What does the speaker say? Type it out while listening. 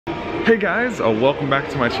Hey guys, welcome back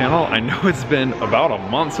to my channel. I know it's been about a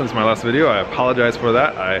month since my last video. I apologize for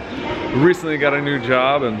that. I recently got a new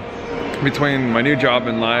job, and between my new job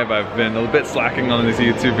and live, I've been a little bit slacking on these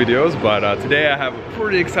YouTube videos, but today I have a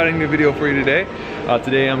pretty exciting new video for you today.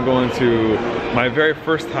 Today I'm going to my very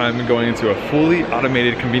first time going into a fully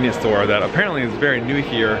automated convenience store that apparently is very new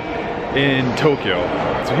here in Tokyo.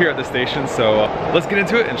 So here at the station, so let's get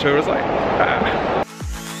into it and show you what it's like.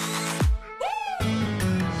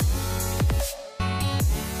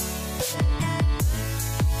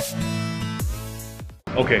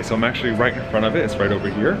 Okay, so I'm actually right in front of it. It's right over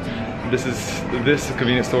here. This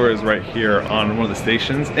convenience store is right here on one of the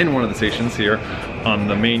stations, here on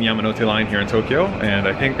the main Yamanote line here in Tokyo. And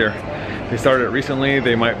I think they started it recently.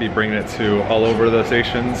 They might be bringing it to all over the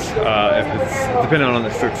stations if it's depending on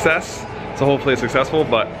the success. So hopefully it's successful.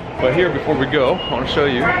 But here, before we go, I want to show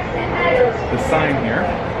you the sign here.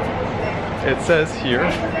 It says here,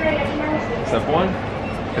 step 1,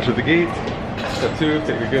 enter the gate. Step 2,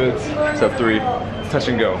 take your goods. Step 3, touch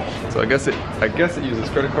and go. So I guess it uses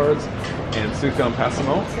credit cards and Suica and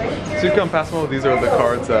Passimo. Suica and Passimo, these are the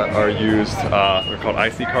cards that are used, they're called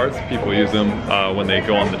IC cards. People use them when they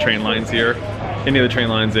go on the train lines here. Any of the train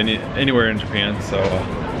lines anywhere in Japan. So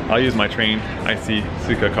I'll use my train IC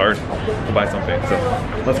Suica card to buy something. So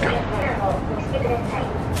let's go.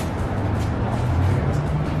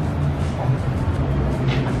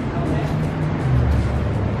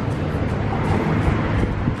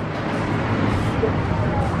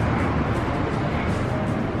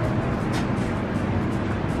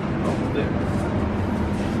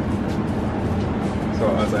 So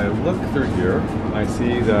as I look through here, I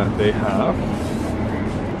see that they have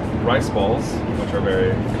rice balls, which are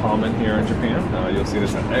very common here in Japan. You'll see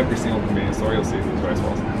this at every single convenience store, you'll see these rice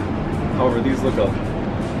balls. However, these look a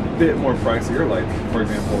bit more pricier, like for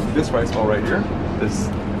example, this rice ball right here, this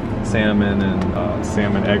salmon and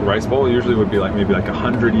salmon egg rice bowl usually would be like maybe like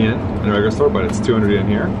 100 yen in a regular store, but it's 200 yen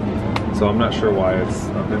here. So I'm not sure why it's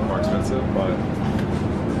a bit more expensive, but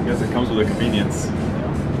I guess it comes with a convenience.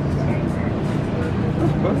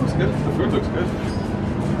 But it looks good. The food looks good.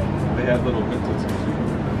 They have little bentos too.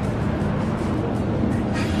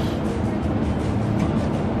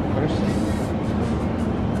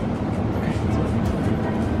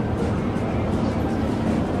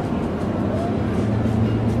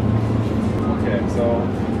 Okay, so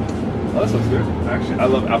this looks good. Actually, I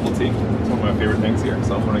love apple tea. It's one of my favorite things here.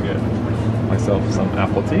 So I'm gonna get myself some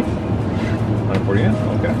apple tea. 140 yen.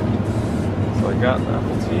 Okay. So I got the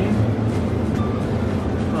apple tea.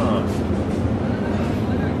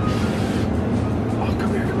 Oh,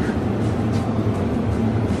 come here.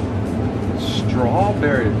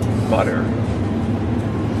 Strawberry butter.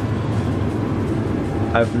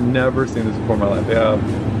 I've never seen this before in my life. They have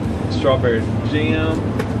strawberry jam,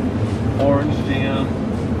 orange jam,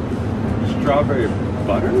 strawberry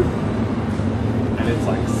butter, and it's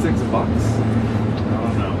like $6. I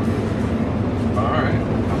don't know. Alright,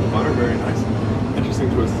 butter, very nice. Interesting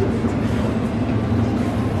twist to it.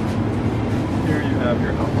 Here you have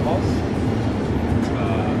your alcohols.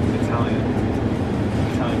 Italian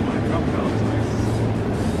wine drop. That looks nice.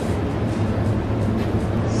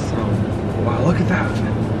 Wow, look at that.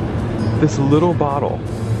 This little bottle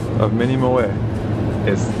of Mini Moe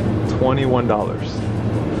is $21.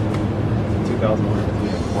 2,150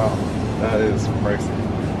 yen. Wow, that is pricey.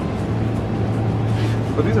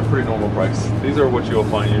 But these are pretty normal price. These are what you'll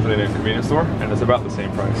find usually in a convenience store, and it's about the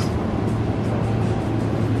same price.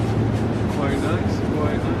 Quite nice,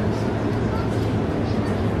 quite nice.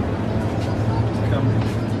 Come,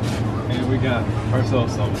 and we got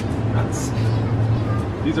ourselves some nuts.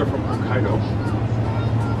 These are from Hokkaido.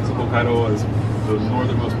 So Hokkaido is the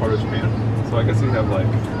northernmost part of Japan. So I guess you have like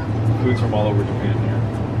foods from all over Japan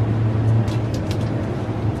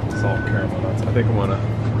here. Salt caramel nuts. I think I'm gonna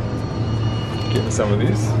get some of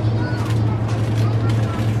these.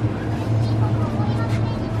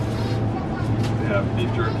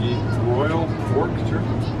 Beef jerky, royal pork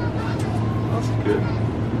jerky. That's good.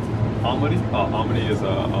 Amari. Amari is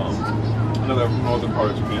another northern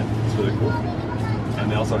part of Japan. It's really cool.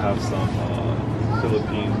 And they also have some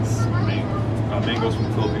Philippines mangoes from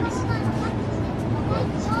the Philippines.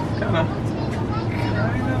 Kind of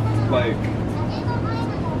like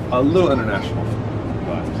a little international,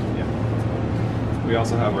 but yeah. We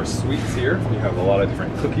also have our sweets here. We have a lot of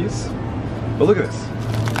different cookies. But look at this.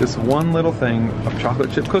 This one little thing of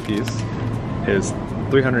chocolate chip cookies is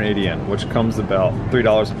 380 yen, which comes about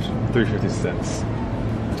 $3.50.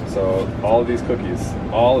 So all of these cookies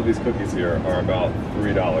here are about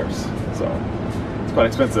 $3. So it's quite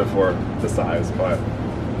expensive for the size, but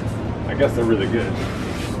I guess they're really good.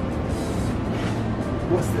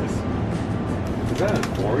 What's this? Is that an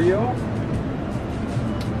Oreo?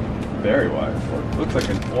 Very wide. Looks like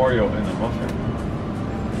an Oreo in a muffin.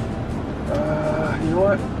 You know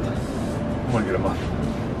what? I'm gonna get a muffin.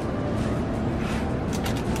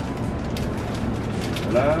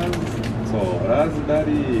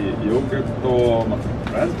 Raspberry yogurt muffin.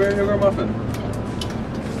 Raspberry yogurt muffin.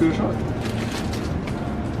 Let's give it a shot.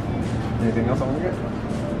 Anything else I want to get?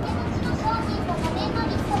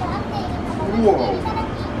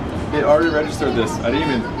 Whoa! It already registered this. I didn't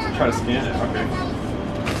even try to scan it. Okay.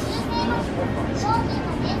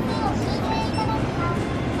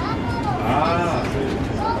 Ah,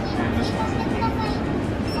 and this one.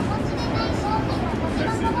 I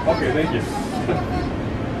see. Okay, thank you.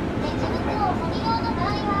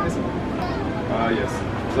 Yes.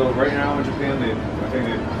 So right now in Japan, I think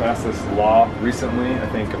they passed this law recently, I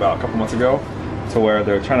think about a couple months ago, to where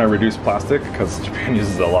they're trying to reduce plastic because Japan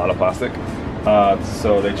uses a lot of plastic.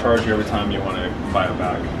 So they charge you every time you want to buy a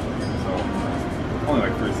bag. So only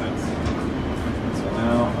like 3 cents. So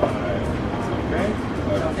now it's okay.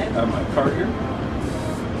 I have my card here.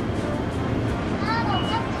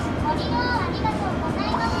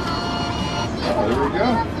 Oh, there we go.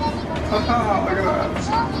 Haha, look at that.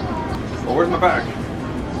 Well, where's my bag?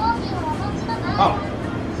 Oh.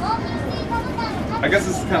 I guess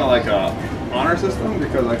this is kind of like a honor system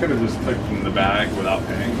because I could have just clicked in the bag without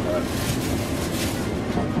paying, but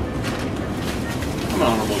I'm an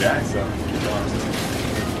honorable guy, so keep the honor system.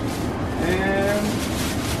 And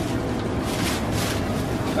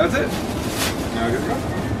that's it. Now I get to go.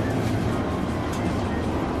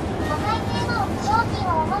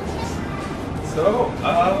 So,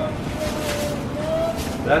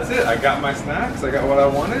 that's it. I got my snacks, I got what I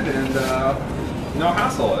wanted, and no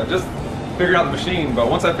hassle. I just figured out the machine, but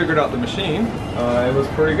once I figured out the machine, it was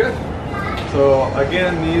pretty good. So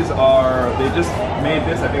again, they just made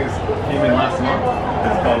this, I think it came in last month.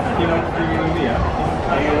 It's called Kinokuniya.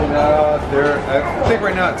 And they're, I think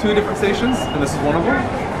right now at 2 different stations, and this is one of them.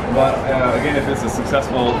 But again, if it's a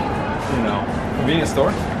successful, convenience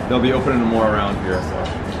store, they'll be opening more around here. So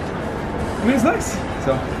I mean, it's nice.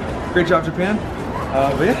 So great job, Japan.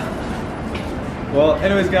 But yeah. Well,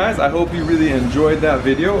 anyways, guys, I hope you really enjoyed that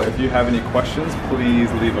video. If you have any questions,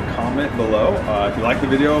 please leave a comment below. If you like the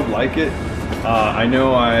video, like it. I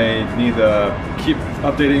know I need to keep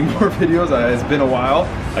updating more videos. It's been a while.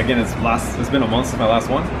 Again, it's been a month since my last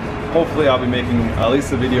one. Hopefully, I'll be making at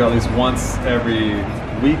least a video at least once every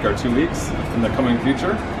week or 2 weeks in the coming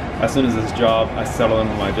future. As soon as I settle in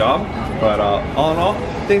with my job. But all in all,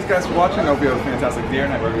 thanks guys for watching. I hope you have a fantastic day or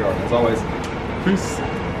night wherever you are. As always, peace.